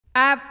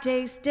I've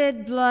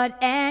tasted blood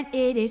and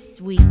it is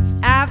sweet.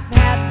 I've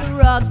had the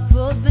rug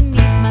pulled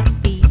beneath my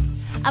feet.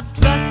 I've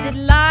trusted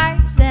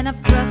lives and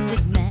I've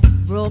trusted men.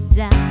 Broke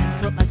down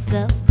and put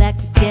myself back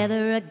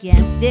together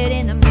again. Stared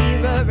in the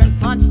mirror and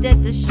punched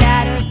at the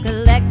shadows.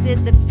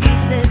 Collected the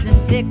pieces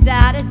and picked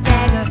out a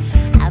dagger.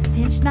 I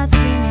pinched my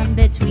screen in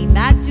between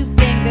my two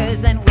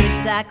fingers and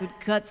wished I could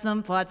cut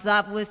some parts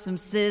off with some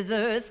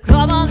scissors.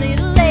 Come on,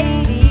 little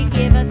lady,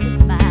 give us a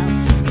smile.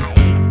 I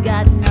ain't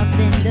got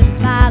nothing to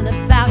smile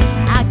about.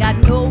 I got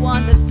no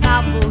one to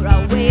smile for.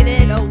 I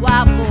waited a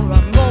while for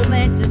a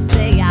moment to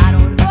say I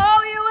don't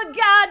owe you a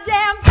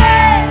goddamn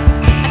thing.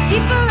 I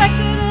keep a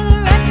record of the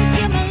wreckage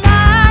in my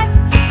life.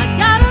 I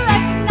gotta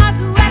recognize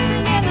the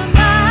weapon in my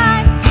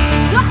mind.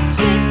 Talk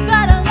shit,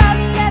 but I love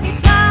it every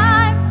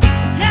time.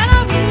 And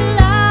I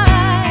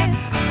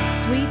realize,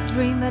 sweet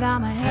dream, but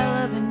I'm a hell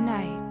of a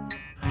night.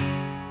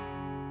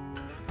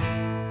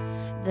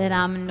 That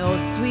I'm no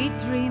sweet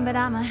dream, but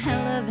I'm a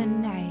hell of a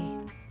night.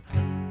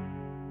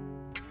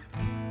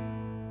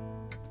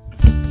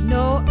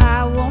 No,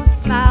 I won't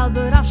smile,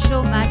 but I'll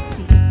show my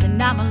teeth.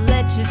 And I'ma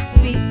let you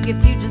speak if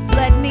you just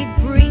let me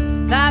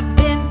breathe. I've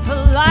been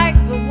polite,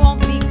 but won't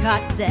be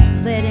caught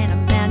dead. Letting a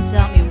man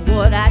tell me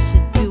what I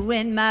should do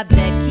in my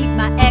bed. Keep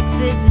my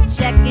exes in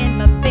check in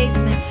my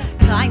basement.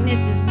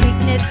 Kindness is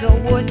weakness, or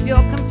worse,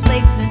 you're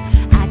complacent.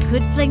 I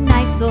could play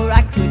nice or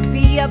I could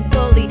be a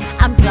bully.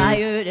 I'm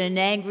tired and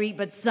angry,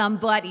 but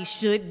somebody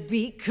should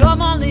be.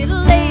 Come on,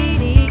 little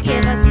lady,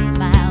 give us a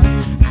smile.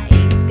 I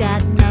ain't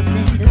got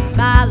nothing to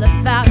smile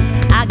about.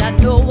 I got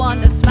no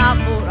one to smile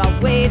for. I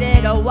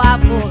waited a while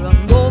for a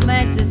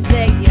moment to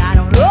say I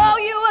don't owe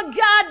you a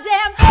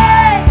goddamn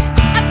thing.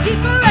 I keep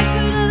a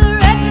record of the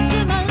wreckage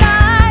in my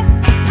life.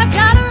 I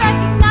gotta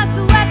recognize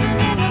the weapon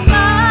in my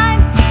mind.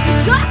 You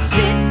talk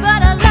shit,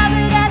 but I love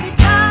it every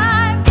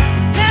time.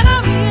 And I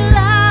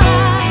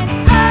realize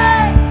I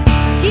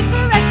keep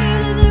a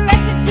record of the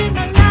wreckage in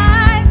my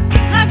life.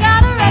 I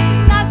gotta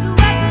recognize the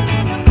weapon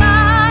in my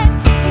mind.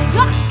 You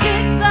talk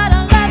shit, but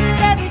I love it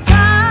every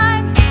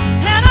time.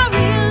 And I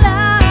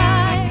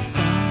realize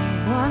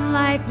someone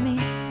like me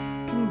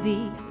can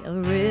be a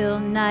real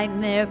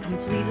nightmare,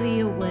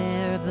 completely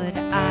aware. But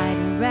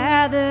I'd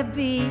rather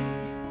be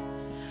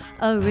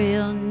a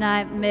real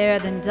nightmare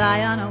than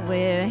die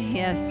unaware.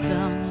 Yes,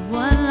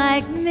 someone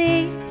like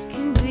me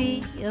can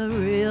be a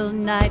real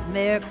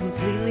nightmare,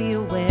 completely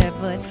aware.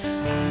 But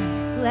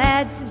I'm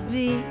glad to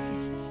be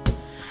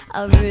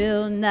a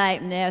real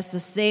nightmare, so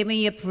say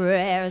me your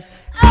prayers.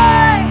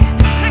 I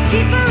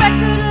keep a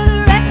record of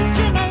the wreckage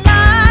in my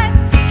life.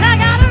 I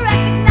gotta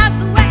recognize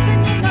the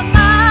weapon in my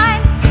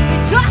mind. You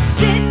talk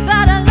shit,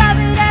 but I love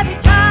it every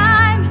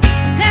time.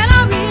 And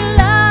I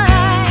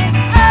realize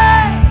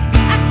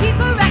I keep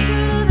a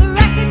record of the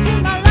wreckage in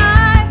my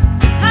life.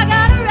 I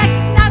gotta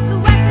recognize the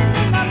weapon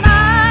in my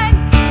mind.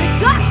 You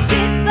talk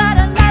shit, but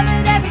I love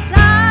it every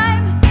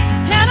time.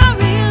 And I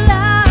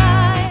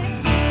realize,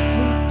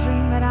 sweet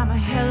dream, but I'm a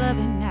hell of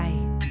a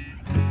night.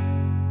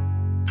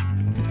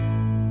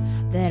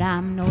 That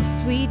I'm no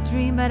sweet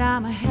dream, but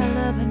I'm a hell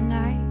of a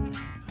night.